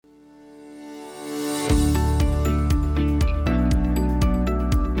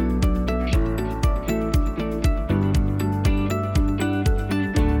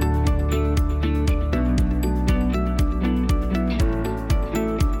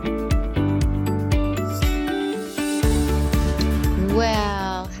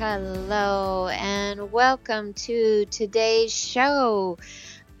welcome to today's show.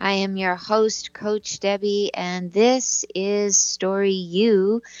 I am your host, Coach Debbie, and this is Story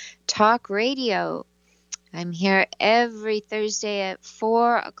U Talk Radio. I'm here every Thursday at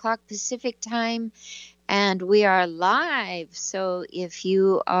 4 o'clock Pacific time, and we are live. So if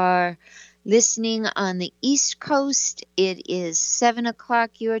you are listening on the East Coast, it is 7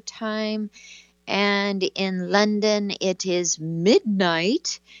 o'clock your time. And in London, it is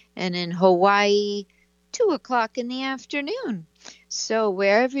midnight, and in Hawaii, 2 o'clock in the afternoon. So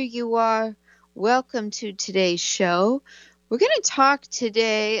wherever you are, welcome to today's show. We're going to talk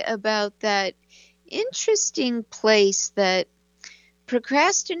today about that interesting place that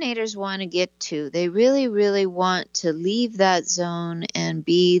procrastinators want to get to. They really, really want to leave that zone and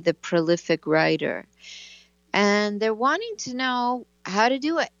be the prolific writer. And they're wanting to know how to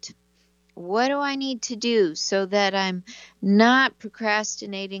do it. What do I need to do so that I'm not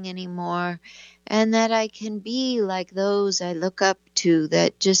procrastinating anymore and that I can be like those I look up to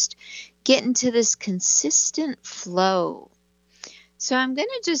that just get into this consistent flow? So I'm going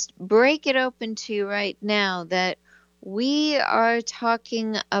to just break it open to you right now that we are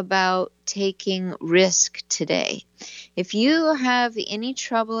talking about taking risk today. If you have any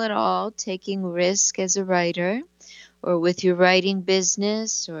trouble at all taking risk as a writer or with your writing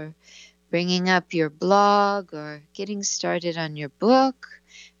business or bringing up your blog or getting started on your book,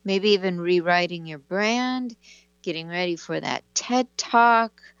 maybe even rewriting your brand, getting ready for that TED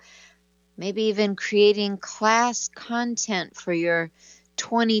Talk, maybe even creating class content for your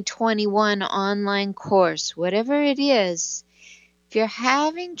 2021 online course, whatever it is. If you're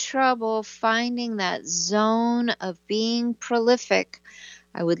having trouble finding that zone of being prolific,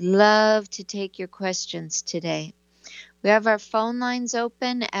 I would love to take your questions today. We have our phone lines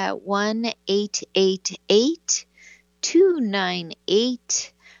open at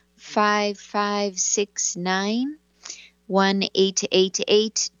 1-888-298-5569,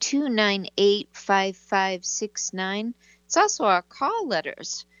 1-888-298-5569. It's also our call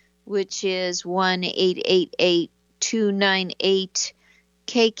letters, which is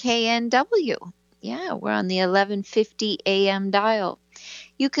 1-888-298-KKNW. Yeah, we're on the 1150 AM dial.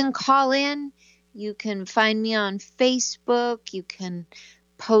 You can call in. You can find me on Facebook. You can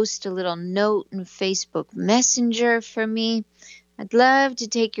post a little note in Facebook Messenger for me. I'd love to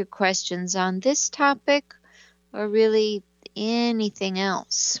take your questions on this topic or really anything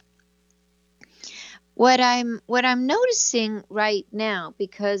else. What I'm noticing right now,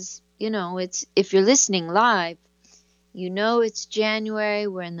 because it's, if you're listening live, it's January,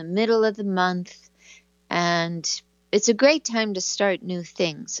 we're in the middle of the month, and it's a great time to start new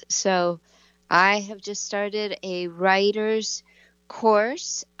things. So I have just started a writer's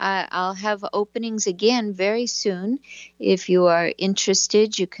course. I'll have openings again very soon. If you are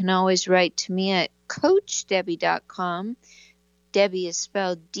interested, you can always write to me at CoachDebbie.com. Debbie is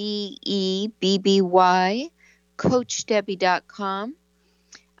spelled D-E-B-B-Y, CoachDebbie.com.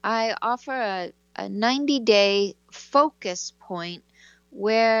 I offer a 90-day focus point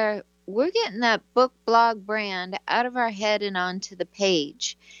where we're getting that book blog brand out of our head and onto the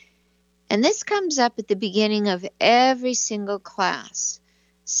page. And this comes up at the beginning of every single class.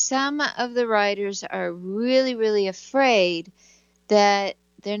 Some of the writers are really, really afraid that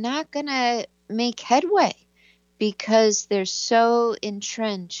they're not going to make headway because they're so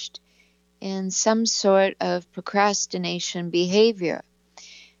entrenched in some sort of procrastination behavior.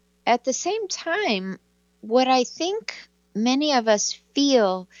 At the same time, what I think many of us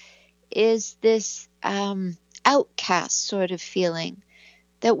feel is this outcast sort of feeling,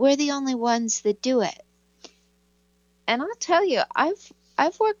 that we're the only ones that do it. And I'll tell you,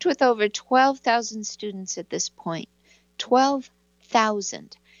 I've worked with over 12,000 students at this point.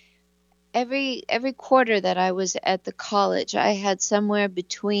 12,000. Every quarter that I was at the college, I had somewhere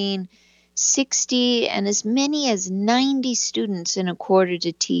between 60 and as many as 90 students in a quarter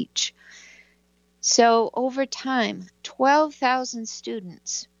to teach. So over time, 12,000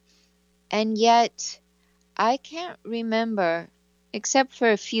 students. And yet I can't remember, except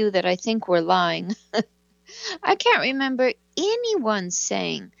for a few that I think were lying, I can't remember anyone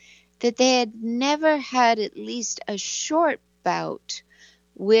saying that they had never had at least a short bout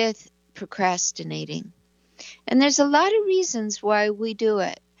with procrastinating. And there's a lot of reasons why we do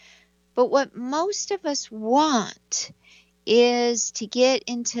it. But what most of us want is to get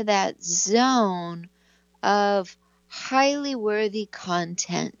into that zone of highly worthy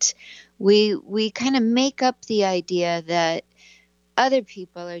content. We kind of make up the idea that other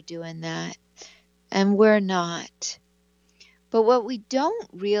people are doing that and we're not. But what we don't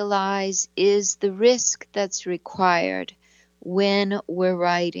realize is the risk that's required when we're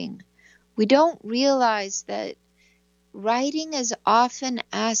writing. We don't realize that writing is often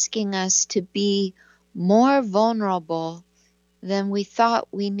asking us to be more vulnerable than we thought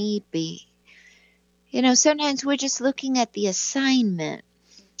we need be. Sometimes we're just looking at the assignment,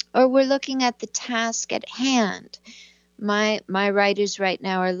 or we're looking at the task at hand. My writers right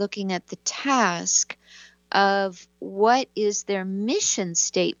now are looking at the task of what is their mission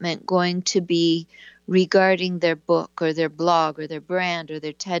statement going to be regarding their book or their blog or their brand or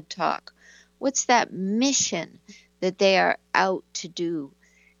their TED Talk. What's that mission that they are out to do?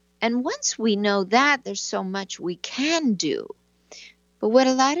 And once we know that, there's so much we can do. But what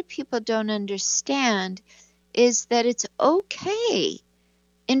a lot of people don't understand is that it's okay.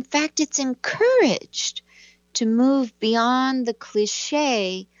 In fact, it's encouraged to move beyond the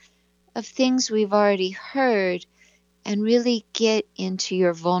cliche of things we've already heard and really get into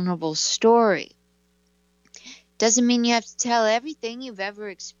your vulnerable story. Doesn't mean you have to tell everything you've ever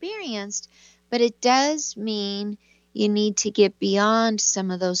experienced, but it does mean you need to get beyond some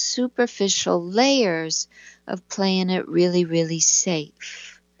of those superficial layers of playing it really, really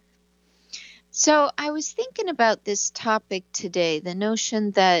safe. So I was thinking about this topic today, the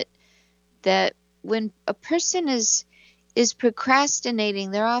notion that when a person is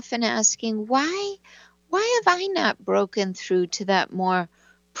procrastinating, they're often asking, why have I not broken through to that more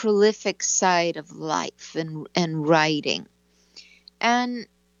prolific side of life and writing? And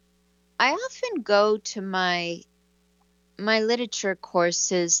I often go to my literature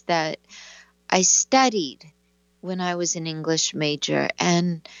courses that I studied when I was an English major,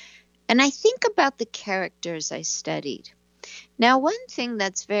 and I think about the characters I studied. Now, one thing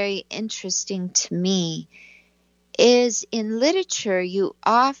that's very interesting to me is in literature, you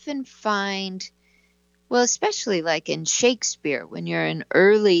often find, well, especially like in Shakespeare, when you're an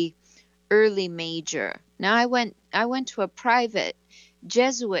early major. Now, I went to a private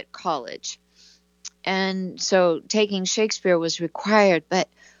Jesuit college, and so taking Shakespeare was required. But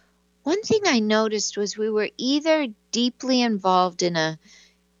one thing I noticed was we were either deeply involved in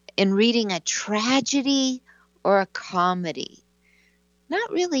reading a tragedy or a comedy.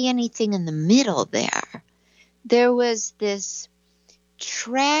 Not really anything in the middle there. There was this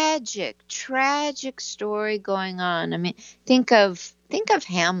tragic story going on. I mean, think of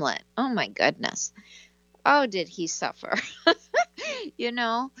Hamlet. Oh my goodness. Oh, did he suffer? But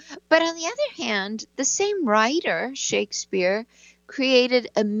on the other hand, the same writer, Shakespeare, created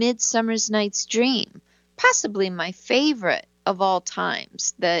A Midsummer Night's Dream, possibly my favorite of all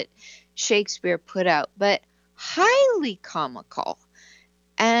times that Shakespeare put out, but highly comical.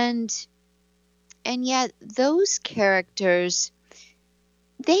 And yet those characters,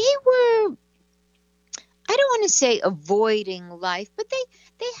 they were, I don't want to say avoiding life, but they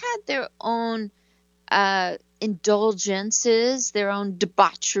had their own indulgences, their own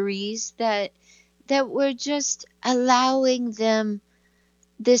debaucheries that were just allowing them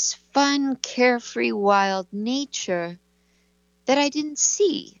this fun, carefree, wild nature that I didn't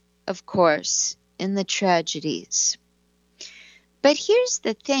see, of course, in the tragedies. But here's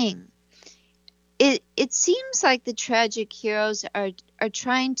the thing. It seems like the tragic heroes are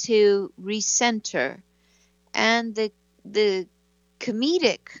trying to recenter, and the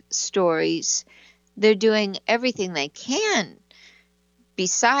comedic stories, they're doing everything they can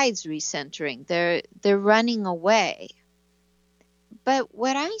besides recentering. They're running away. But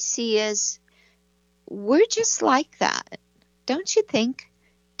what I see is we're just like that. Don't you think?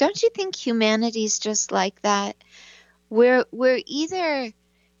 Don't you think humanity's just like that? We're either,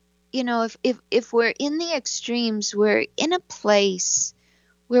 if we're in the extremes, we're in a place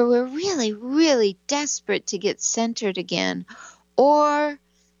where we're really, really desperate to get centered again, or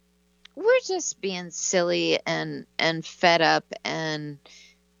we're just being silly and fed up and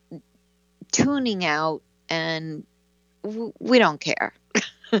tuning out, and we don't care.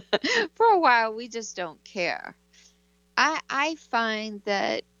 For a while, we just don't care. I find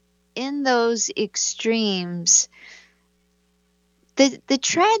that in those extremes, the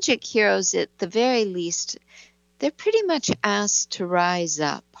tragic heroes, at the very least, they're pretty much asked to rise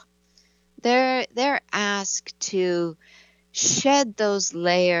up. They're asked to shed those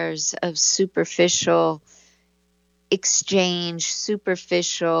layers of superficial exchange,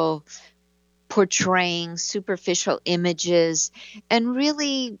 superficial portraying, superficial images, and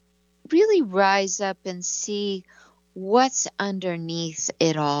really, really rise up and see what's underneath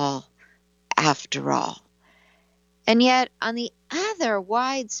it all, after all. And yet, on the other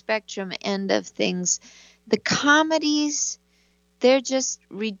wide spectrum end of things, the comedies, they're just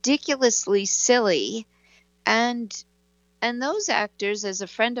ridiculously silly. And those actors, as a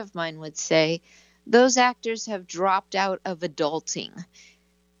friend of mine would say, those actors have dropped out of adulting.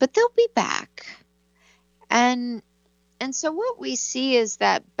 but they'll be back. And so what we see is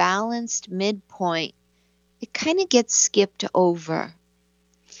that balanced midpoint, it kind of gets skipped over.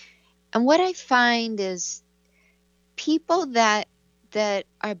 And what I find is people that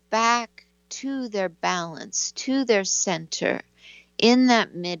are back to their balance, to their center, in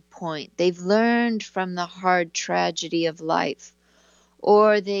that midpoint, they've learned from the hard tragedy of life,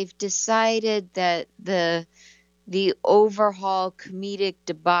 or they've decided that the overhaul comedic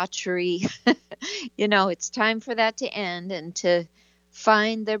debauchery, it's time for that to end and to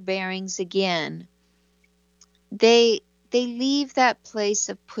find their bearings again. They leave that place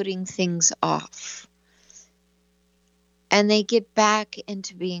of putting things off, and they get back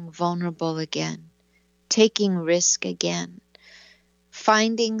into being vulnerable again, taking risk again,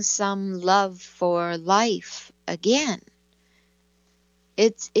 finding some love for life again.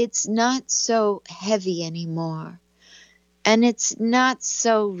 It's not so heavy anymore, and it's not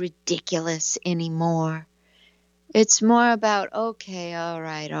so ridiculous anymore. It's more about, okay, all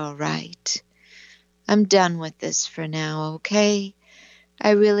right. I'm done with this for now, okay?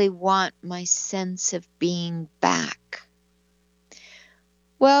 I really want my sense of being back.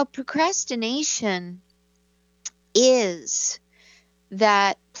 Well, procrastination is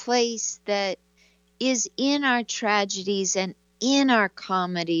that place that is in our tragedies and in our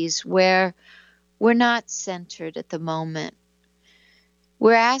comedies where we're not centered at the moment.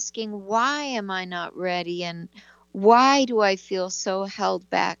 We're asking, why am I not ready? And why do I feel so held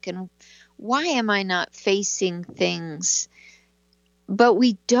back? And why am I not facing things? But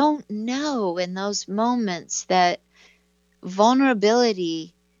we don't know in those moments that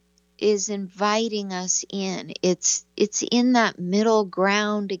vulnerability is inviting us in. It's in that middle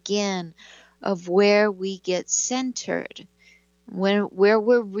ground again of where we get centered, where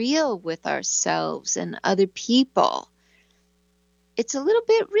we're real with ourselves and other people. It's a little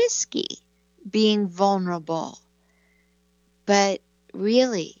bit risky being vulnerable, but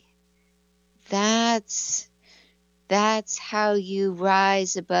really, that's how you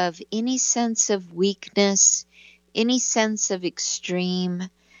rise above any sense of weakness, any sense of extreme,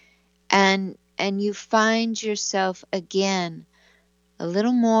 and you find yourself again a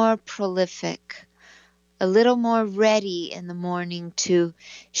little more prolific, a little more ready in the morning to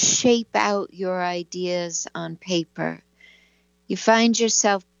shape out your ideas on paper. You find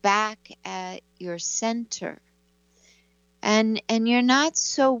yourself back at your center, and you're not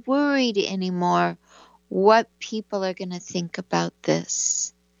so worried anymore what people are going to think about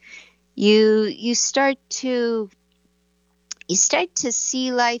this. You start to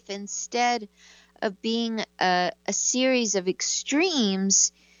see life, instead of being a series of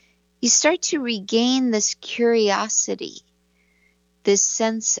extremes, you start to regain this curiosity, this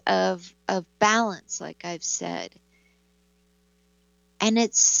sense of balance, like I've said. And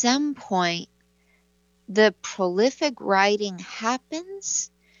at some point, the prolific writing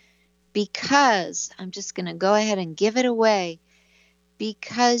happens because, I'm just going to go ahead and give it away,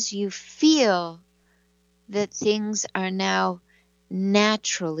 because you feel that things are now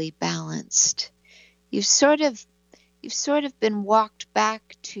naturally balanced. You've sort of been walked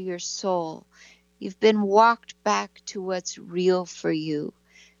back to your soul. You've been walked back to what's real for you.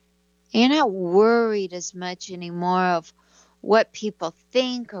 You're not worried as much anymore of what people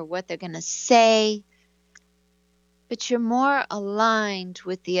think or what they're going to say, but you're more aligned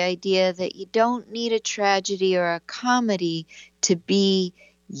with the idea that you don't need a tragedy or a comedy to be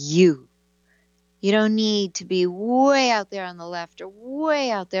you. You don't need to be way out there on the left or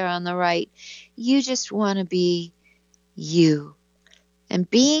way out there on the right. You just want to be you. And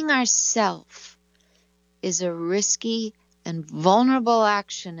being ourself is a risky and vulnerable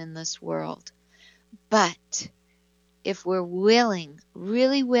action in this world. But if we're willing,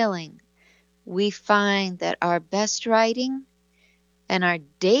 really willing, we find that our best writing and our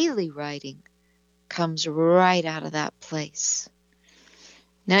daily writing comes right out of that place.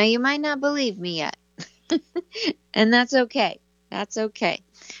 Now, you might not believe me yet, and that's okay. That's okay.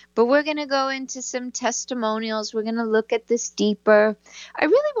 But we're going to go into some testimonials. We're going to look at this deeper. I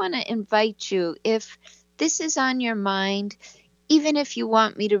really want to invite you, if this is on your mind, even if you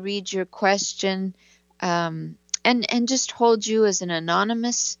want me to read your question and just hold you as an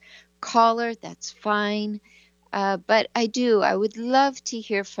anonymous caller, that's fine. But I would love to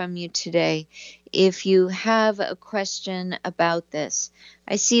hear from you today if you have a question about this.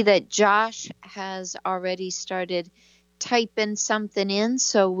 I see that Josh has already started typing something in,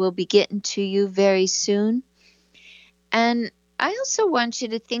 so we'll be getting to you very soon. And I also want you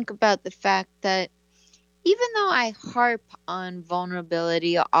to think about the fact that even though I harp on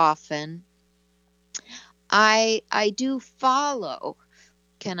vulnerability often, I do follow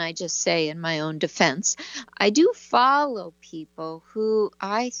can I just say in my own defense, I do follow people who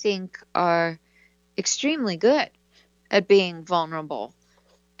I think are extremely good at being vulnerable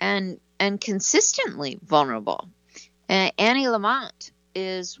and consistently vulnerable. Annie Lamott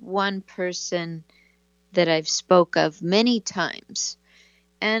is one person that I've spoke of many times.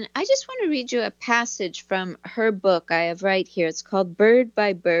 And I just want to read you a passage from her book I have right here. It's called Bird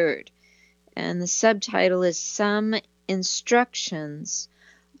by Bird. And the subtitle is Some Instructions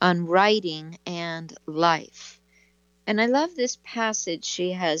on Writing and Life. And I love this passage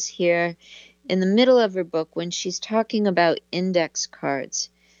she has here in the middle of her book when she's talking about index cards.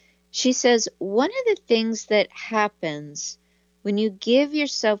 She says, one of the things that happens when you give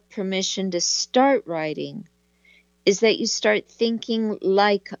yourself permission to start writing is that you start thinking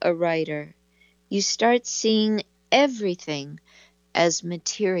like a writer. You start seeing everything as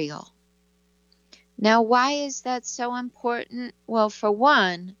material. Now, why is that so important? Well, for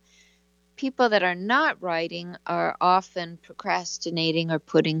one, people that are not writing are often procrastinating or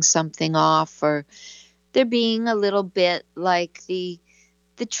putting something off, or they're being a little bit like the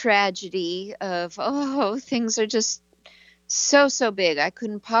tragedy of, oh, things are just so big, I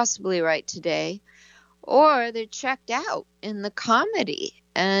couldn't possibly write today. Or they're checked out in the comedy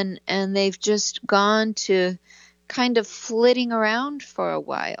and they've just gone to kind of flitting around for a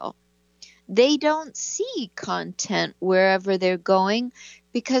while. They don't see content wherever they're going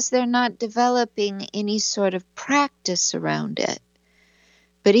because they're not developing any sort of practice around it.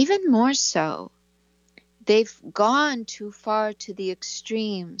 But even more so, they've gone too far to the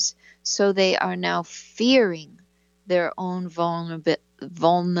extremes, so they are now fearing their own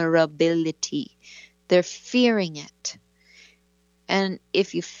vulnerability. They're fearing it. And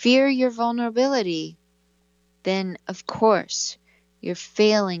if you fear your vulnerability, then of course you're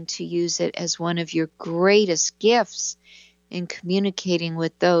failing to use it as one of your greatest gifts in communicating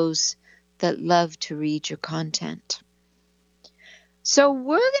with those that love to read your content. So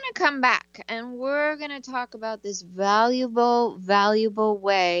we're going to come back and we're going to talk about this valuable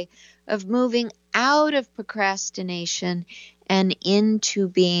way of moving out of procrastination and into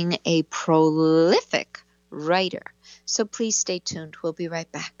being a prolific writer. So please stay tuned. We'll be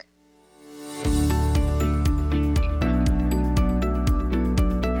right back.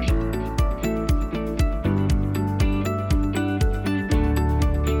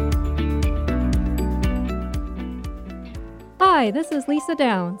 Hi, this is Lisa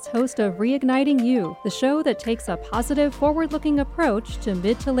Downs, host of Reigniting You, the show that takes a positive, forward-looking approach to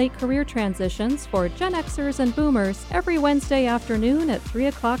mid to late career transitions for Gen Xers and Boomers every Wednesday afternoon at 3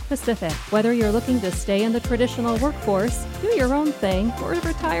 o'clock Pacific. Whether you're looking to stay in the traditional workforce, do your own thing, or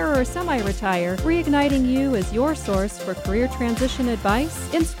retire or semi-retire, Reigniting You is your source for career transition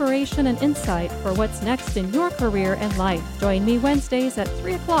advice, inspiration, and insight for what's next in your career and life. Join me Wednesdays at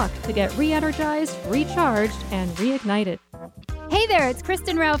 3 o'clock to get re-energized, recharged, and reignited. Hey there, it's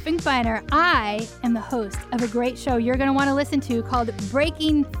Kristen Rao Finkbeiner. I am the host of a great show you're going to want to listen to called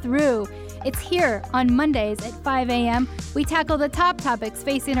Breaking Through. It's here on Mondays at 5 a.m. We tackle the top topics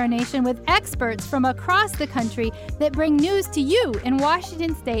facing our nation with experts from across the country that bring news to you in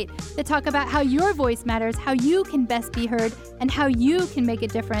Washington State that talk about how your voice matters, how you can best be heard, and how you can make a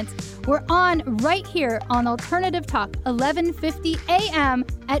difference. We're on right here on Alternative Talk, 1150 a.m.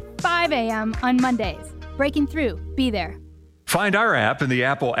 at 5 a.m. on Mondays. Breaking Through. Be there. Find our app in the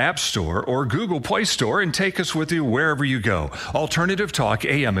Apple App Store or Google Play Store and take us with you wherever you go. Alternative Talk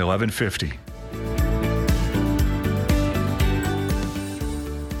AM 1150.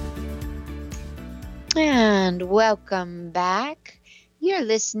 And welcome back. You're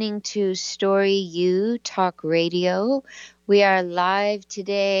listening to Story U Talk Radio. We are live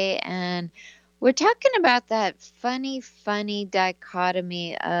today and we're talking about that funny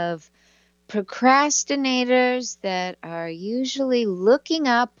dichotomy of procrastinators that are usually looking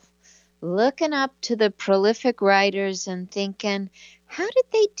up to the prolific writers and thinking, how did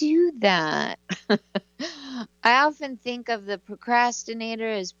they do that? I often think of the procrastinator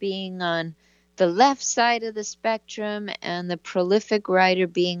as being on the left side of the spectrum and the prolific writer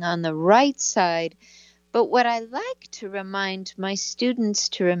being on the right side. But what I like to remind my students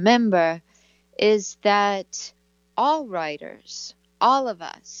to remember is that all writers, all of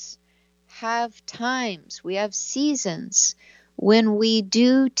us, have times, we have seasons when we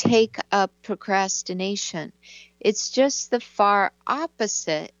do take up procrastination. It's just the far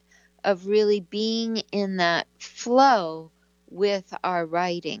opposite of really being in that flow with our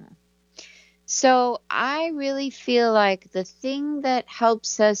writing. So I really feel like the thing that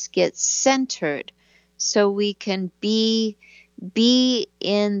helps us get centered so we can be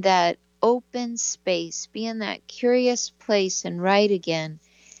in that open space, be in that curious place and write again,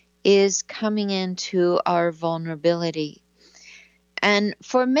 is coming into our vulnerability. And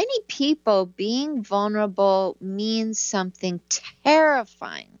for many people, being vulnerable means something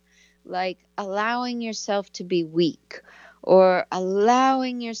terrifying, like allowing yourself to be weak or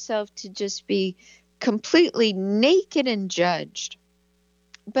allowing yourself to just be completely naked and judged.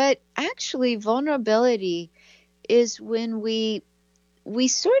 But actually, vulnerability is when we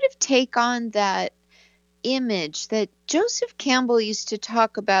sort of take on that image that Joseph Campbell used to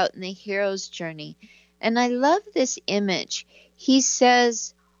talk about in The Hero's Journey. And I love this image. He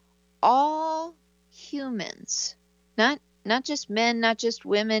says, all humans, not just men, not just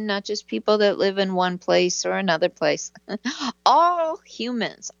women, not just people that live in one place or another place, all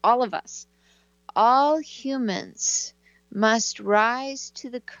humans, all of us, all humans must rise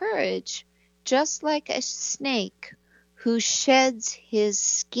to the courage just like a snake who sheds his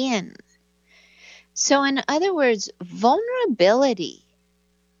skin. So in other words, vulnerability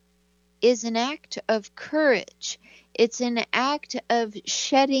is an act of courage. It's an act of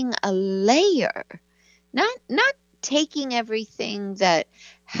shedding a layer, not taking everything that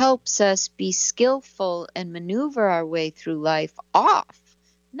helps us be skillful and maneuver our way through life off.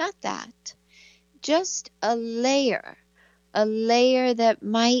 Not that. Just a layer that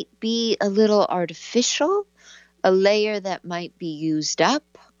might be a little artificial, a layer that might be used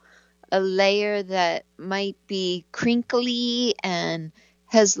up, a layer that might be crinkly and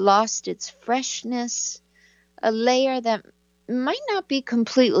has lost its freshness, a layer that might not be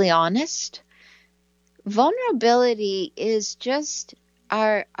completely honest. Vulnerability is just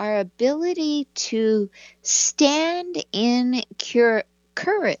our ability to stand in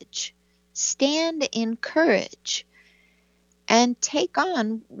courage, and take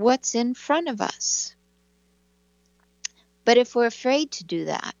on what's in front of us. But if we're afraid to do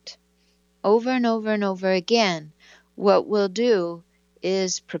that, over and over and over again, what we'll do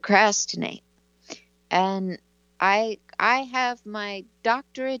is procrastinate. And I have my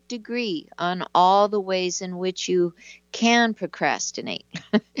doctorate degree on all the ways in which you can procrastinate.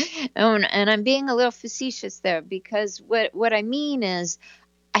 And I'm being a little facetious there, because what I mean is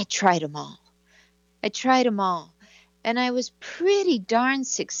I tried them all. And I was pretty darn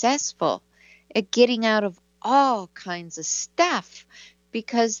successful at getting out of all kinds of stuff,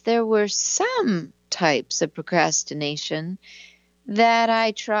 because there were some types of procrastination that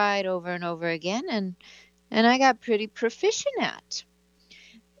I tried over and over again, and I got pretty proficient at.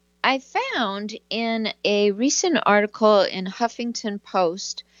 I found in a recent article in Huffington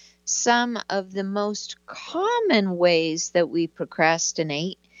Post some of the most common ways that we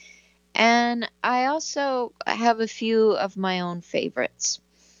procrastinate, and I also have a few of my own favorites.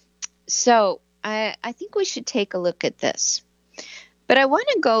 So I think we should take a look at this. But I want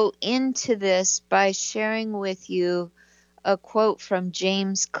to go into this by sharing with you a quote from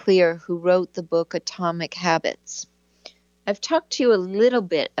James Clear, who wrote the book Atomic Habits. I've talked to you a little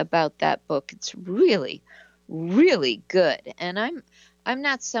bit about that book. It's really, really good. And I'm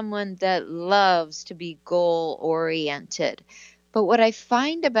not someone that loves to be goal-oriented. But what I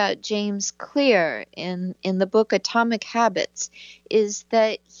find about James Clear in the book Atomic Habits is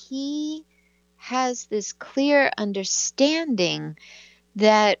that he has this clear understanding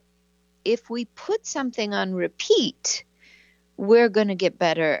that if we put something on repeat, we're going to get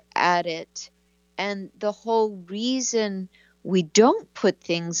better at it. And the whole reason we don't put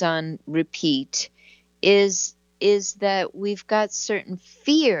things on repeat is that we've got certain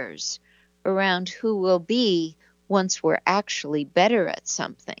fears around who we'll be once we're actually better at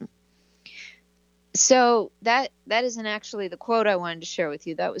something. So that isn't actually the quote I wanted to share with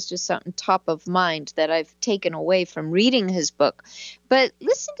you. That was just something top of mind that I've taken away from reading his book. But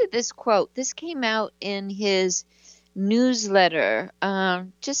listen to this quote. This came out in his newsletter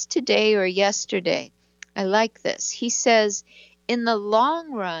just today or yesterday. I like this. He says, in the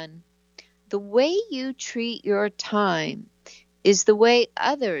long run, the way you treat your time is the way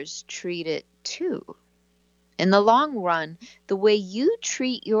others treat it too. In the long run, the way you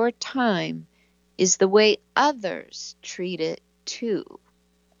treat your time is the way others treat it too.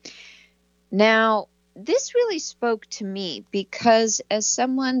 Now, this really spoke to me because as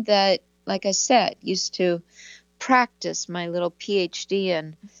someone that, like I said, used to practice my little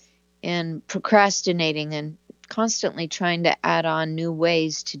PhD in procrastinating and constantly trying to add on new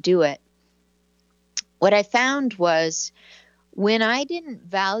ways to do it, what I found was when I didn't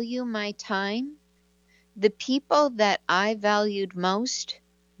value my time, the people that I valued most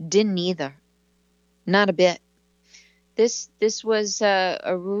didn't either. Not a bit. This was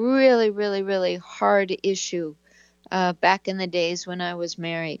a really, really, really hard issue back in the days when I was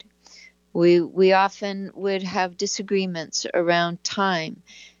married. We often would have disagreements around time,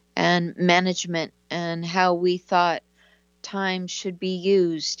 and management and how we thought time should be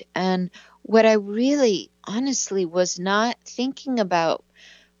used. And what I really honestly was not thinking about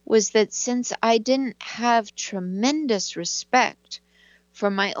was that since I didn't have tremendous respect for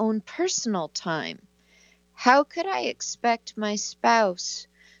my own personal time, how could I expect my spouse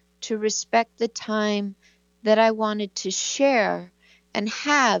to respect the time that I wanted to share and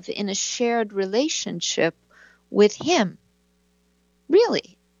have in a shared relationship with him?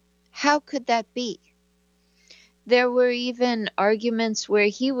 Really, how could that be? There were even arguments where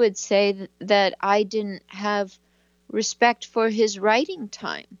he would say that I didn't have respect for his writing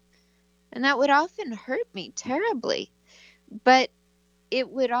time. And that would often hurt me terribly. But it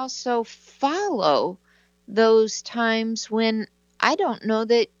would also follow those times when I don't know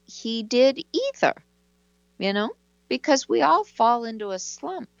that he did either, because we all fall into a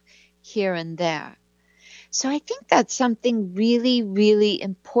slump here and there. So I think that's something really, really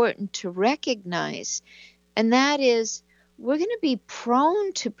important to recognize. And that is, we're going to be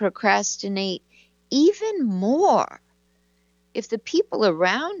prone to procrastinate even more if the people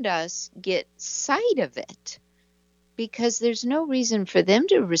around us get sight of it, because there's no reason for them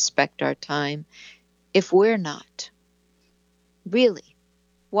to respect our time if we're not. Really,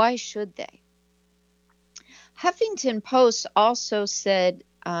 why should they? Huffington Post also said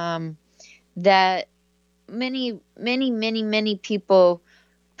that many people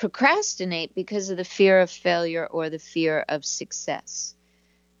procrastinate because of the fear of failure or the fear of success.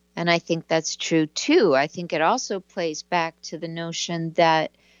 And I think that's true too. I think it also plays back to the notion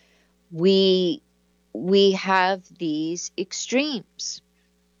that we have these extremes.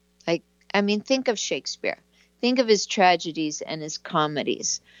 Think of Shakespeare. Think of his tragedies and his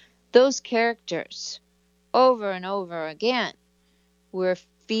comedies. Those characters, over and over again, were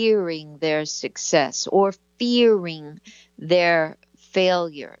fearing their success or fearing their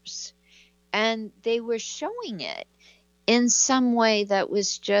failures. And they were showing it in some way that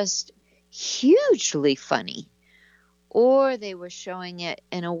was just hugely funny, or they were showing it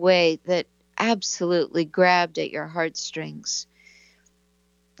in a way that absolutely grabbed at your heartstrings.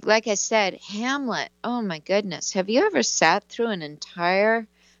 Like I said, Hamlet, oh my goodness, have you ever sat through an entire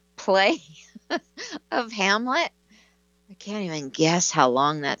play of Hamlet? I can't even guess how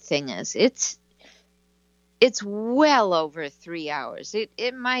long that thing is. It's well over 3 hours.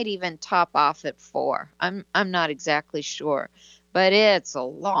 It might even top off at 4. I'm not exactly sure, but it's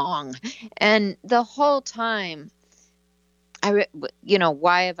long. And the whole time,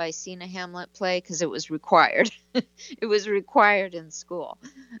 why have I seen a Hamlet play? Because it was required. It was required in school.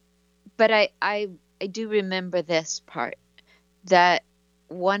 But I do remember this part, that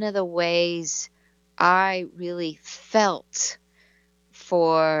one of the ways I really felt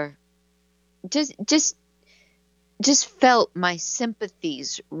for just felt my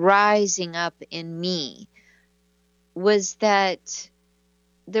sympathies rising up in me was that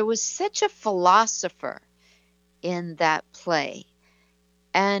there was such a philosopher in that play,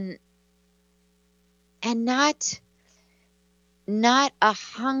 and not a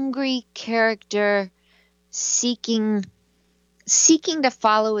hungry character seeking to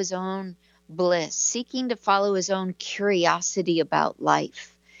follow his own bliss, seeking to follow his own curiosity about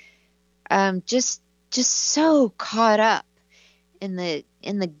life. Just so caught up in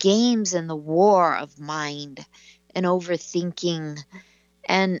the games and the war of mind and overthinking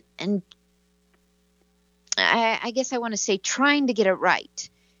and I guess I want to say trying to get it right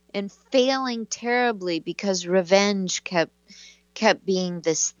and failing terribly because revenge kept being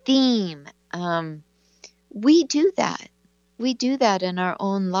this theme. We do that. We do that in our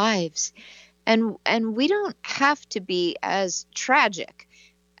own lives. And we don't have to be as tragic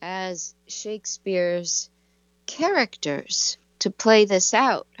as Shakespeare's characters to play this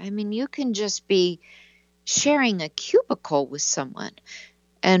out. You can just be sharing a cubicle with someone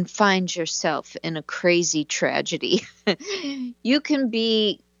and find yourself in a crazy tragedy. You can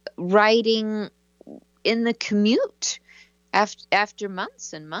be writing in the commute after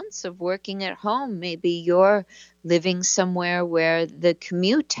months and months of working at home. Maybe you're living somewhere where the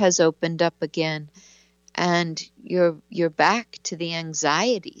commute has opened up again and you're back to the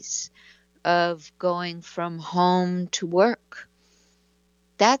anxieties of going from home to work.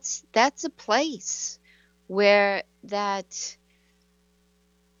 That's a place where that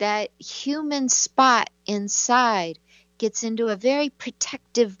human spot inside gets into a very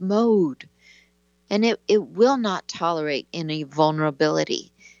protective mode, and it will not tolerate any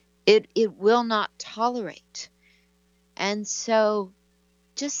vulnerability. It will not tolerate. And so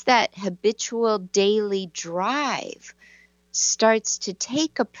just that habitual daily drive starts to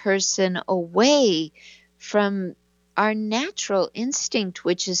take a person away from our natural instinct,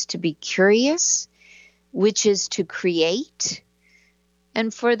 which is to be curious, which is to create.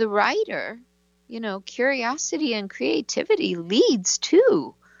 And for the writer, curiosity and creativity leads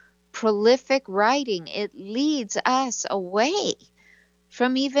to prolific writing. It leads us away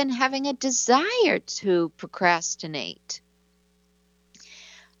from even having a desire to procrastinate.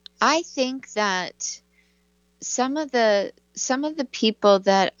 I think that some of the people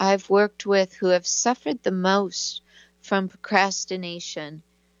that I've worked with who have suffered the most from procrastination,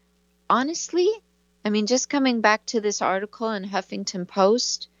 honestly, just coming back to this article in Huffington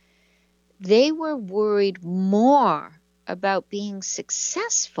Post, they were worried more about being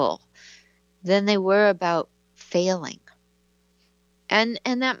successful than they were about failing. And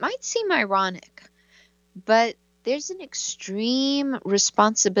that might seem ironic, but there's an extreme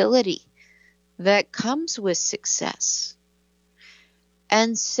responsibility that comes with success.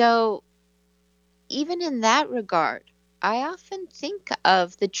 And so even in that regard, I often think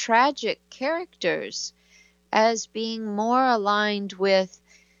of the tragic characters as being more aligned with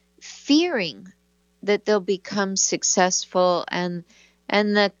fearing that they'll become successful, and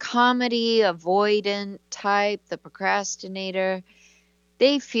the comedy avoidant type, the procrastinator,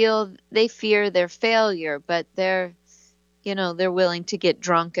 they fear their failure, but they're willing to get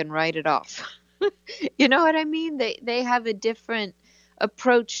drunk and write it off. You know what I mean? They have a different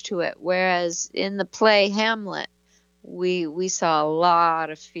approach to it. Whereas in the play Hamlet, we saw a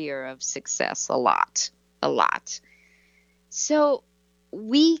lot of fear of success, a lot. So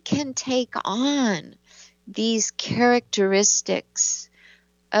we can take on these characteristics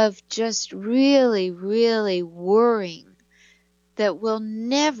of just really, really worrying that we'll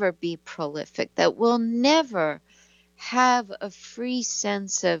never be prolific, that we'll never have a free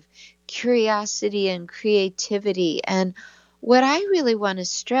sense of curiosity and creativity. And what I really want to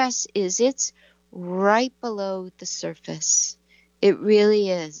stress is it's right below the surface. It really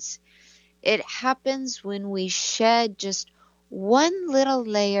is. It happens when we shed just one little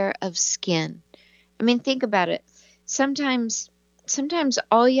layer of skin. Think about it. Sometimes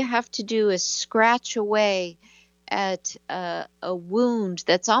all you have to do is scratch away at a wound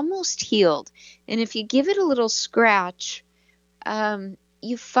that's almost healed. And if you give it a little scratch,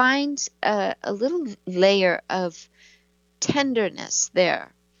 you find a little layer of tenderness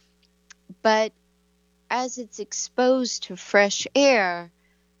there. But as it's exposed to fresh air,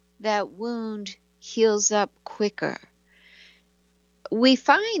 that wound heals up quicker. We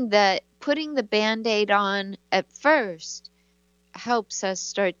find that putting the Band-Aid on at first helps us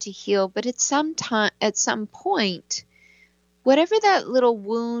start to heal, but at some point, whatever that little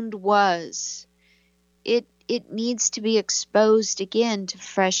wound was, it needs to be exposed again to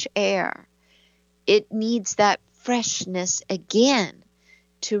fresh air. It needs that freshness again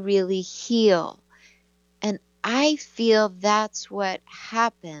to really heal. And I feel that's what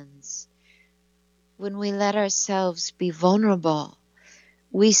happens when we let ourselves be vulnerable.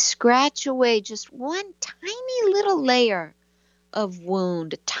 We scratch away just one tiny little layer of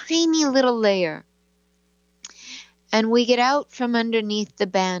wound, a tiny little layer. And we get out from underneath the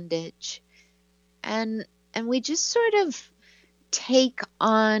bandage. And we just sort of take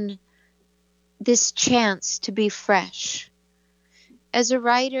on this chance to be fresh. As a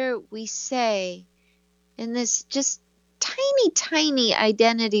writer, we say, in this just tiny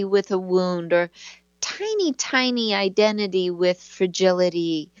identity with a wound, or tiny identity with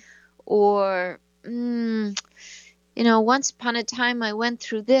fragility, or, once upon a time I went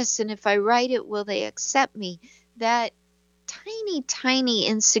through this, and if I write it, will they accept me? That tiny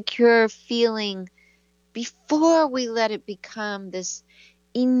insecure feeling before we let it become this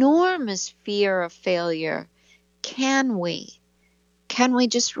enormous fear of failure. Can we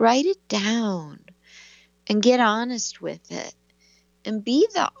just write it down and get honest with it and be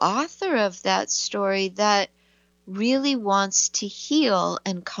the author of that story that really wants to heal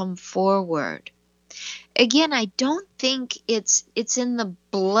and come forward? Again, I don't think it's in the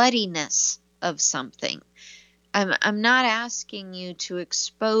bloodiness of something. I'm not asking you to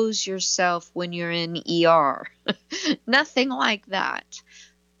expose yourself when you're in ER. Nothing like that.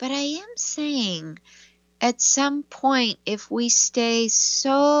 But I am saying at some point, if we stay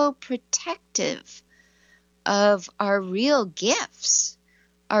so protective of our real gifts,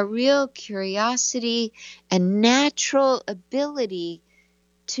 our real curiosity and natural ability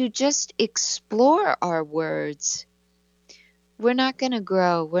to just explore our words, we're not going to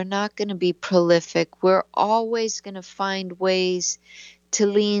grow. We're not going to be prolific. We're always going to find ways to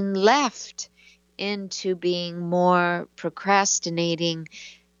lean left into being more procrastinating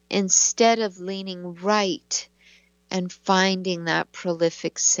instead of leaning right and finding that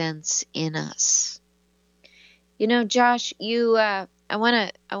prolific sense in us. Josh, I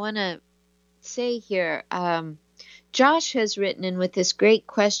wanna say here, Josh has written in with this great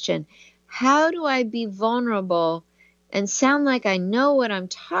question: how do I be vulnerable and sound like I know what I'm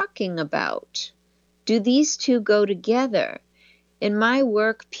talking about? Do these two go together? In my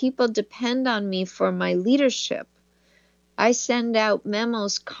work, people depend on me for my leadership. I send out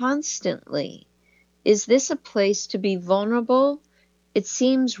memos constantly. Is this a place to be vulnerable? It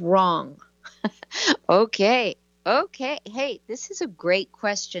seems wrong. Okay. Hey, this is a great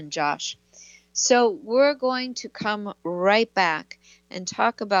question, Josh. So we're going to come right back and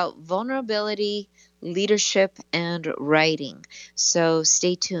talk about vulnerability, leadership, and writing. So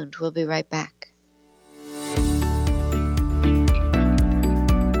stay tuned. We'll be right back.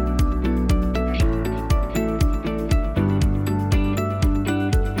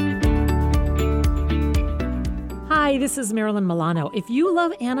 Hi, this is Marilyn Milano. If you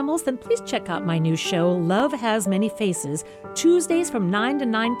love animals, then please check out my new show, Love Has Many Faces, Tuesdays from 9 to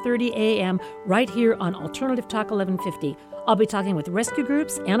 9:30 a.m. right here on Alternative Talk 1150. I'll be talking with rescue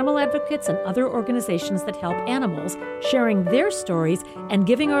groups, animal advocates, and other organizations that help animals, sharing their stories and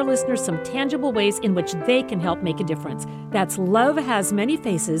giving our listeners some tangible ways in which they can help make a difference. That's Love Has Many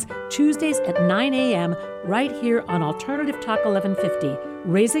Faces, Tuesdays at 9 a.m. right here on Alternative Talk 1150.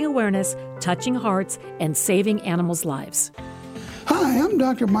 Raising awareness, touching hearts, and saving animals' lives. Hi, I'm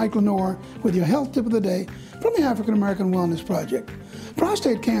Dr. Mike Lenore with your health tip of the day from the African American Wellness Project.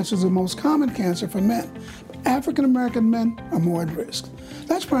 Prostate cancer is the most common cancer for men. African American men are more at risk.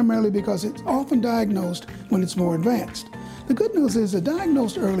 That's primarily because it's often diagnosed when it's more advanced. The good news is that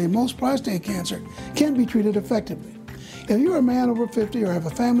diagnosed early, most prostate cancer can be treated effectively. If you're a man over 50 or have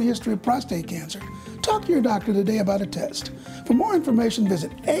a family history of prostate cancer, talk to your doctor today about a test. For more information,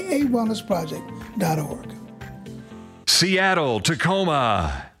 visit aawellnessproject.org. Seattle,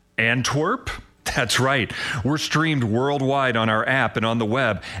 Tacoma, Antwerp. That's right. We're streamed worldwide on our app and on the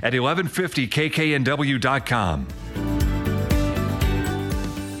web at 1150kknw.com.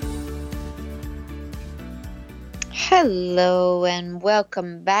 Hello and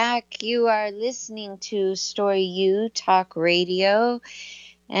welcome back. You are listening to Story U Talk Radio,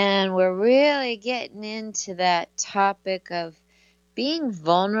 and we're really getting into that topic of being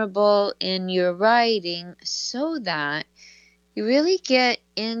vulnerable in your writing so that you really get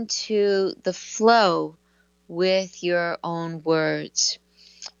into the flow with your own words.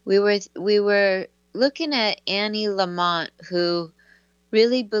 We were looking at Annie Lamott, who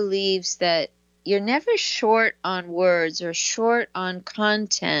really believes that you're never short on words or short on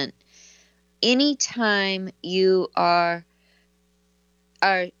content anytime you are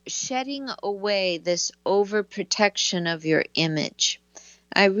shedding away this overprotection of your image.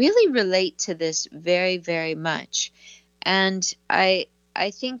 I really relate to this very, very much. And I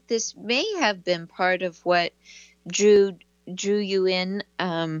think this may have been part of what drew you in.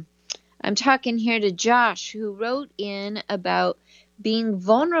 I'm talking here to Josh, who wrote in about being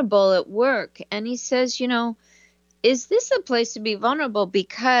vulnerable at work. And he says, is this a place to be vulnerable?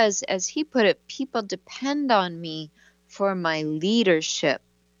 Because, as he put it, people depend on me for my leadership.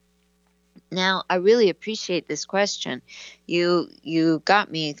 Now, I really appreciate this question. You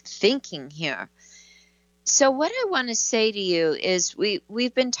got me thinking here. So what I want to say to you is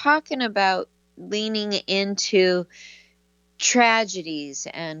we've been talking about leaning into tragedies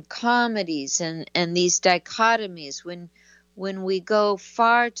and comedies and these dichotomies when we go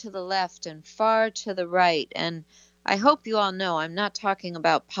far to the left and far to the right. And I hope you all know I'm not talking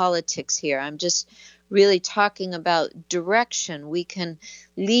about politics here. I'm just really talking about direction. We can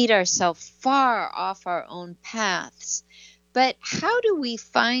lead ourselves far off our own paths. But how do we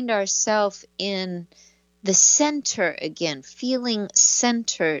find ourselves in the center again, feeling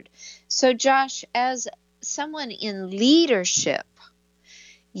centered? So Josh, as someone in leadership,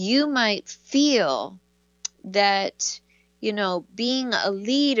 you might feel that, being a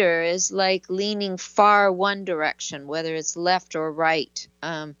leader is like leaning far one direction, whether it's left or right.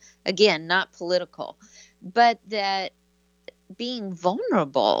 Again, not political, but that being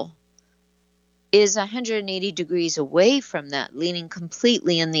vulnerable is 180 degrees away from that, leaning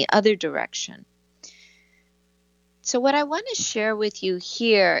completely in the other direction. So what I want to share with you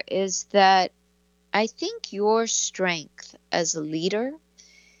here is that I think your strength as a leader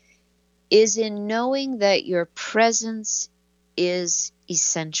is in knowing that your presence is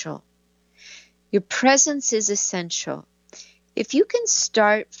essential. Your presence is essential. If you can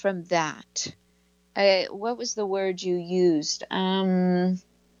start from that, what was the word you used? Memos,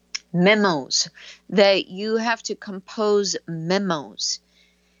 that you have to compose memos.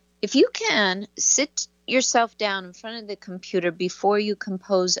 If you can sit yourself down in front of the computer before you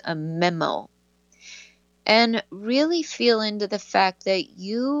compose a memo and really feel into the fact that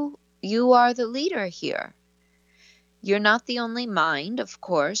you are the leader here. You're not the only mind, of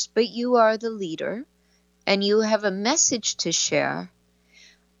course, but you are the leader and you have a message to share.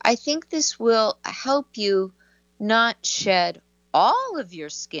 I think this will help you not shed all of your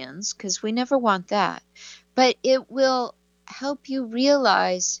skins, because we never want that, but it will help you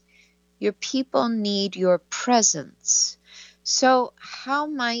realize your people need your presence. So how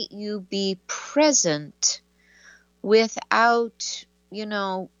might you be present without,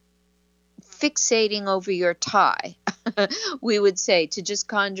 fixating over your tie? We would say, to just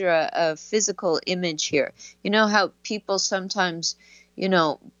conjure a physical image here. You know how people sometimes,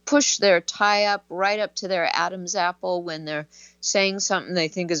 push their tie up right up to their Adam's apple when they're saying something they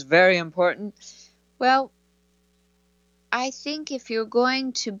think is very important? Well, I think if you're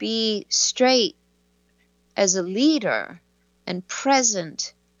going to be straight as a leader and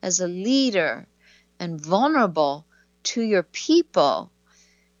present as a leader and vulnerable to your people,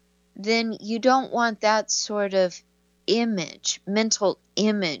 then you don't want that sort of image, mental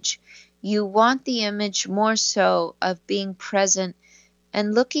image. You want the image more so of being present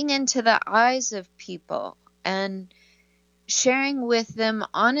and looking into the eyes of people and sharing with them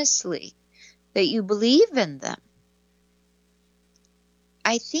honestly that you believe in them.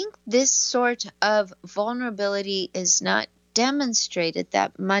 I think this sort of vulnerability is not demonstrated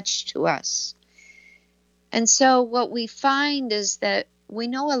that much to us. And so what we find is that we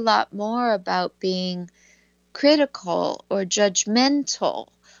know a lot more about being critical or judgmental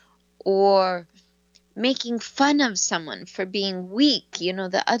or making fun of someone for being weak,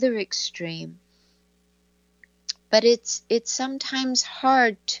 the other extreme. But it's sometimes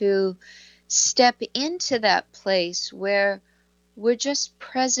hard to step into that place where we're just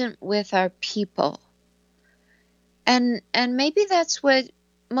present with our people. And maybe that's what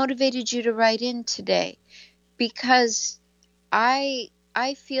motivated you to write in today, because I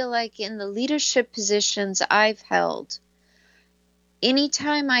feel like in the leadership positions I've held,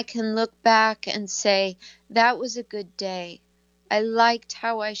 anytime I can look back and say, that was a good day, I liked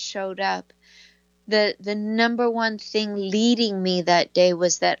how I showed up, the number one thing leading me that day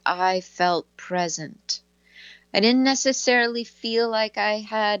was that I felt present. I didn't necessarily feel like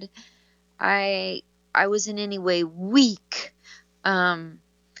I was in any way weak,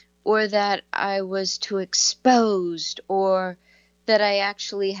 or that I was too exposed, or that I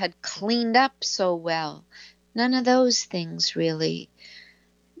actually had cleaned up so well. None of those things really.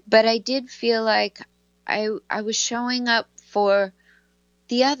 But I did feel like I was showing up for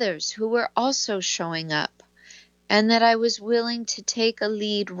the others who were also showing up, and that I was willing to take a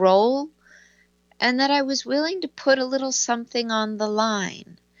lead role, and that I was willing to put a little something on the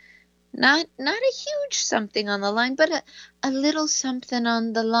line. Not a huge something on the line, but a little something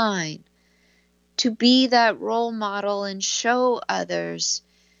on the line. To be that role model and show others,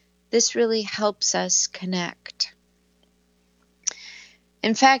 this really helps us connect.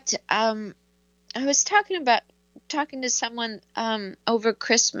 In fact, I was talking to someone over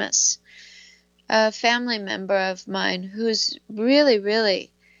Christmas, a family member of mine who's really,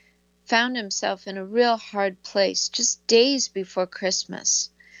 really found himself in a real hard place just days before Christmas.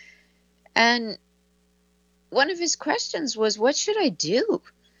 And one of his questions was, what should I do?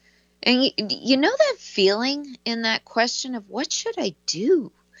 And you know that feeling in that question of what should I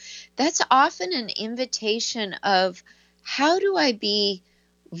do? That's often an invitation of, how do I be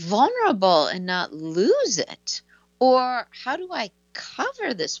vulnerable and not lose it? Or how do I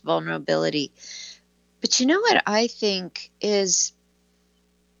cover this vulnerability? But you know what I think is,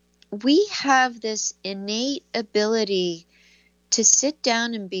 we have this innate ability to sit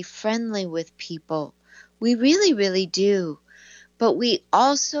down and be friendly with people. We really, really do. But we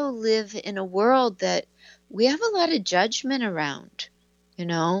also live in a world that we have a lot of judgment around,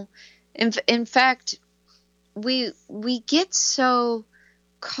 In fact, we get so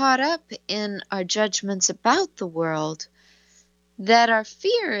caught up in our judgments about the world that our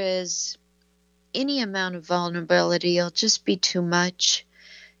fear is any amount of vulnerability will just be too much.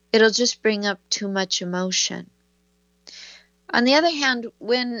 It'll just bring up too much emotion. On the other hand,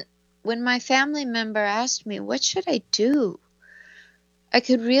 when my family member asked me, what should I do? I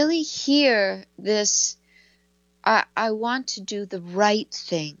could really hear this, I want to do the right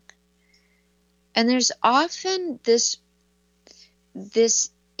thing. And there's often this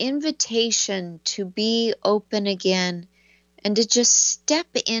invitation to be open again and to just step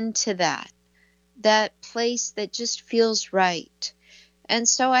into that place that just feels right. And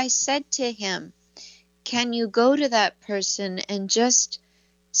so I said to him, can you go to that person and just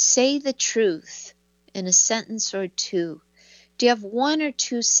say the truth in a sentence or two? Do you have one or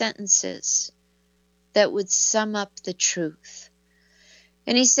two sentences that would sum up the truth.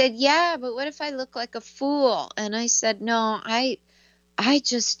 And he said, yeah, but what if I look like a fool? And I said, no, I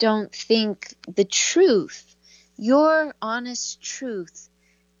just don't think the truth, your honest truth,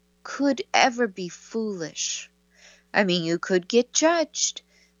 could ever be foolish. I mean, you could get judged.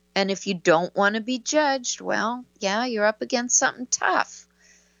 And if you don't want to be judged, well, yeah, you're up against something tough.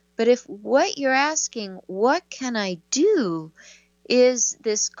 But if what you're asking, what can I do, is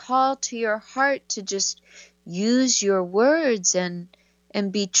this call to your heart to just use your words and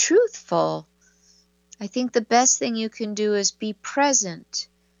be truthful, I think the best thing you can do is be present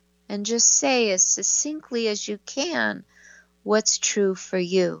and just say as succinctly as you can what's true for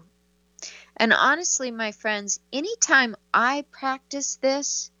you. And honestly, my friends, anytime I practice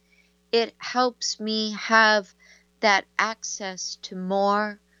this, it helps me have that access to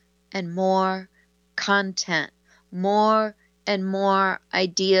more and more content, more and more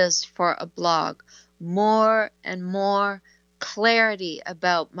ideas for a blog, more and more clarity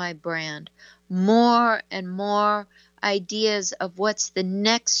about my brand, more and more ideas of what's the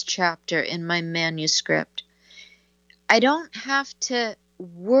next chapter in my manuscript. I don't have to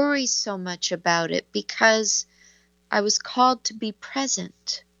worry so much about it because I was called to be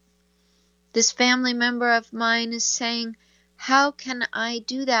present. This family member of mine is saying, how can I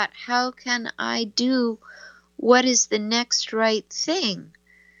do that? How can I do what is the next right thing?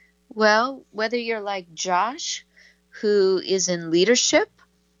 Well, whether you're like Josh, who is in leadership,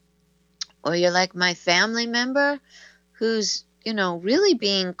 or you're like my family member who's, really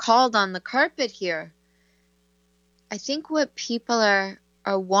being called on the carpet here, I think what people are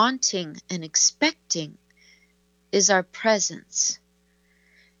wanting and expecting is our presence.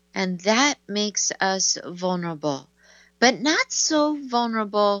 And that makes us vulnerable, but not so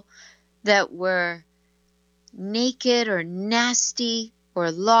vulnerable that we're naked or nasty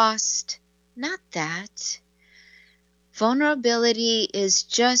or lost. Not that. Vulnerability is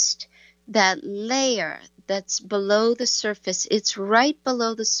just that layer that's below the surface. It's right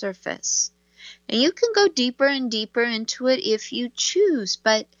below the surface. And you can go deeper and deeper into it if you choose,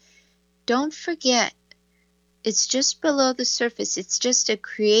 but don't forget, it's just below the surface. It's just a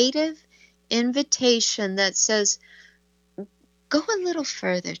creative invitation that says, go a little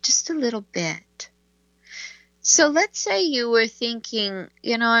further, just a little bit. So let's say you were thinking,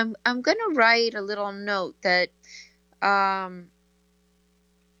 I'm going to write a little note that, gosh,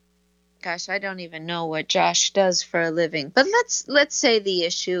 I don't even know what Josh does for a living. But let's say the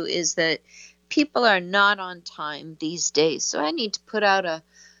issue is that people are not on time these days. So I need to put out a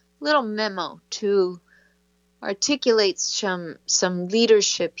little memo to articulate some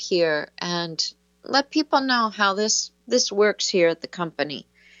leadership here and let people know how this works here at the company.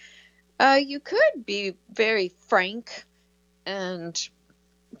 You could be very frank and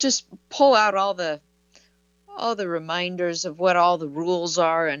just pull out all the reminders of what all the rules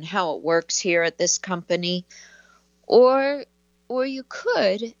are and how it works here at this company. Or you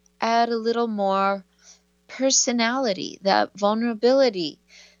could add a little more personality, that vulnerability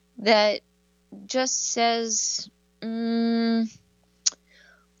that just says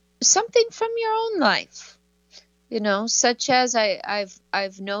something from your own life, such as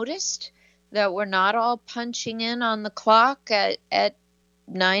I've noticed that we're not all punching in on the clock at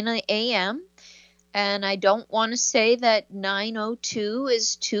 9 a.m. And I don't want to say that 9:02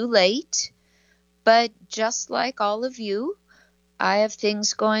 is too late, but just like all of you, I have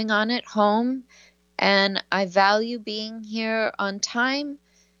things going on at home and I value being here on time,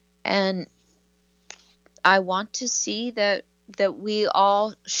 and I want to see that we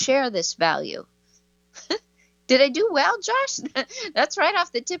all share this value. Did I do well, Josh? That's right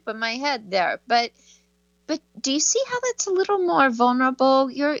off the tip of my head there. But do you see how that's a little more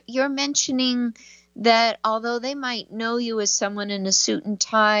vulnerable? You're mentioning that although they might know you as someone in a suit and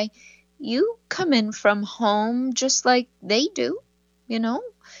tie, you come in from home just like they do.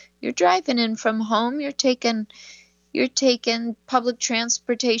 You're driving in from home. You're taking public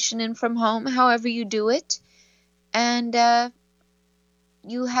transportation in from home, however you do it. And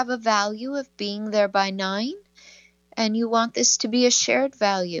you have a value of being there by 9, and you want this to be a shared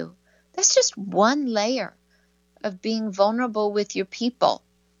value. That's just one layer of being vulnerable with your people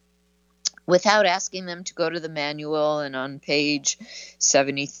without asking them to go to the manual. And on page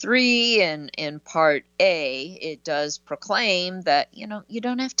 73 and in part A, it does proclaim that, you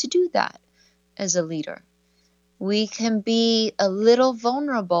don't have to do that as a leader. We can be a little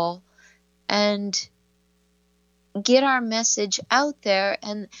vulnerable and get our message out there.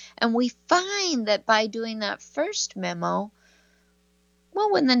 And we find that by doing that first memo,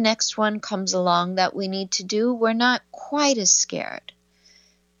 well, when the next one comes along that we need to do, we're not quite as scared.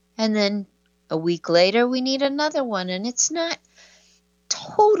 And then A week later, we need another one, and it's not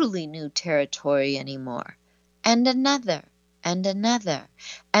totally new territory anymore. And another, and another,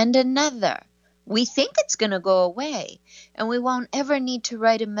 and another. We think it's going to go away, and we won't ever need to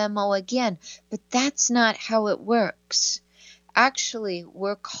write a memo again, but that's not how it works. Actually,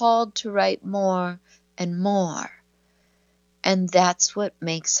 we're called to write more and more, and that's what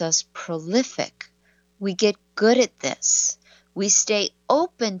makes us prolific. We get good at this. We stay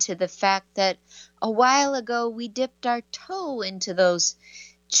open to the fact that a while ago we dipped our toe into those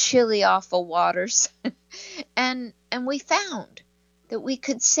chilly, awful waters and we found that we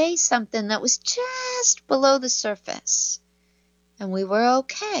could say something that was just below the surface, and we were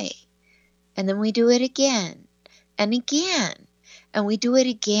okay. And then we do it again and again, and we do it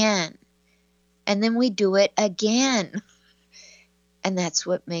again, and then we do it again. And that's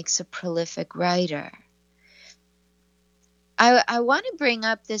what makes a prolific writer. I want to bring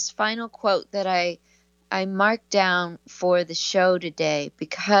up this final quote that I marked down for the show today,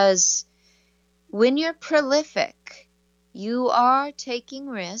 because when you're prolific, you are taking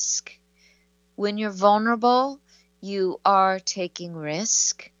risk. When you're vulnerable, you are taking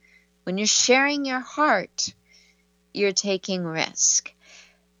risk. When you're sharing your heart, you're taking risk.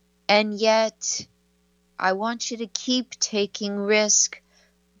 And yet, I want you to keep taking risk,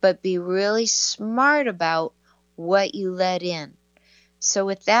 but be really smart about what you let in. So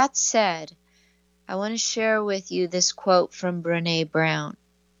with that said, I want to share with you this quote from Brené Brown.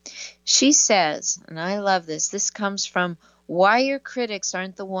 She says, and I love this, this comes from Why Your Critics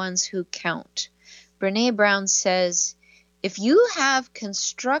Aren't the Ones Who Count. Brené Brown says, if you have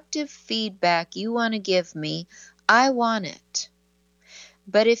constructive feedback you want to give me, I want it.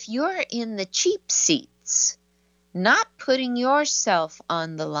 But if you're in the cheap seats, not putting yourself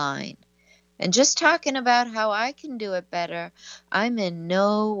on the line, and just talking about how I can do it better, I'm in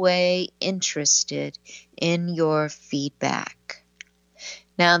no way interested in your feedback.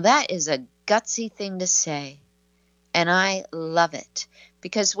 Now that is a gutsy thing to say, and I love it,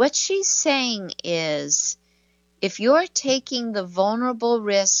 because what she's saying is, if you're taking the vulnerable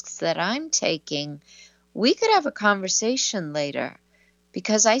risks that I'm taking, we could have a conversation later,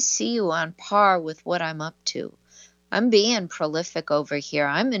 because I see you on par with what I'm up to. I'm being prolific over here.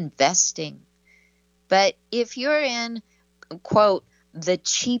 I'm investing. But if you're in, quote, the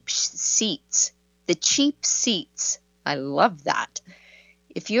cheap seats, I love that.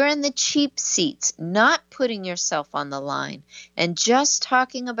 If you're in the cheap seats, not putting yourself on the line and just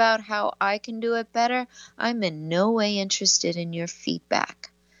talking about how I can do it better, I'm in no way interested in your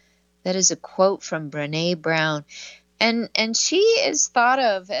feedback. That is a quote from Brené Brown. And she is thought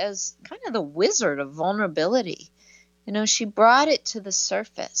of as kind of the wizard of vulnerability. You know, she brought it to the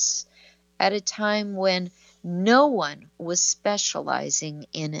surface at a time when no one was specializing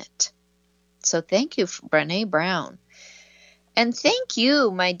in it. So thank you, Brené Brown. And thank you,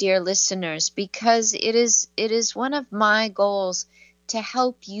 my dear listeners, because it is one of my goals to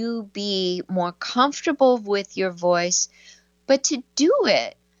help you be more comfortable with your voice, but to do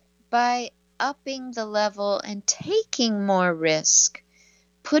it by upping the level and taking more risk,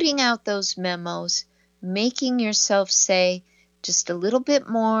 putting out those memos, making yourself say just a little bit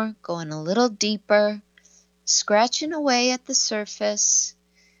more, going a little deeper, scratching away at the surface,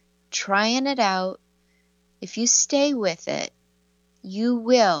 trying it out. If you stay with it, you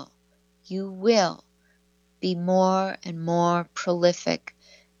will be more and more prolific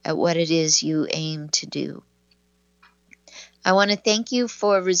at what it is you aim to do. I want to thank you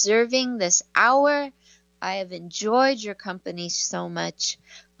for reserving this hour. I have enjoyed your company so much.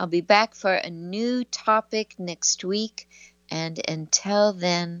 I'll be back for a new topic next week. And until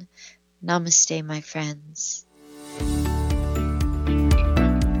then, namaste, my friends.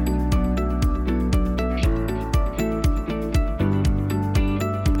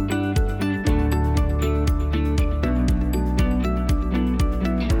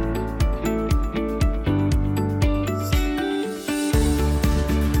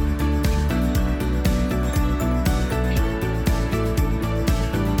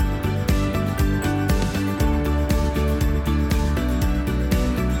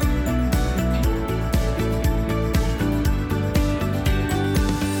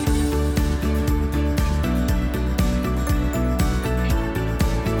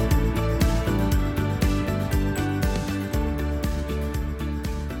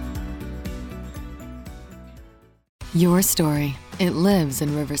 Your story. It lives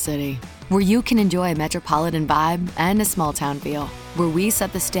in River City, where you can enjoy a metropolitan vibe and a small town feel, where we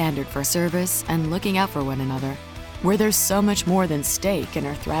set the standard for service and looking out for one another, where there's so much more than steak in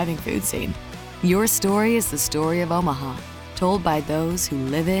our thriving food scene. Your story is the story of Omaha, told by those who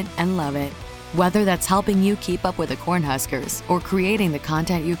live it and love it. Whether that's helping you keep up with the Cornhuskers or creating the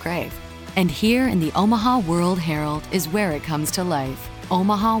content you crave. And here in the Omaha World Herald is where it comes to life.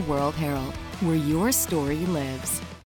 Omaha World Herald, where your story lives.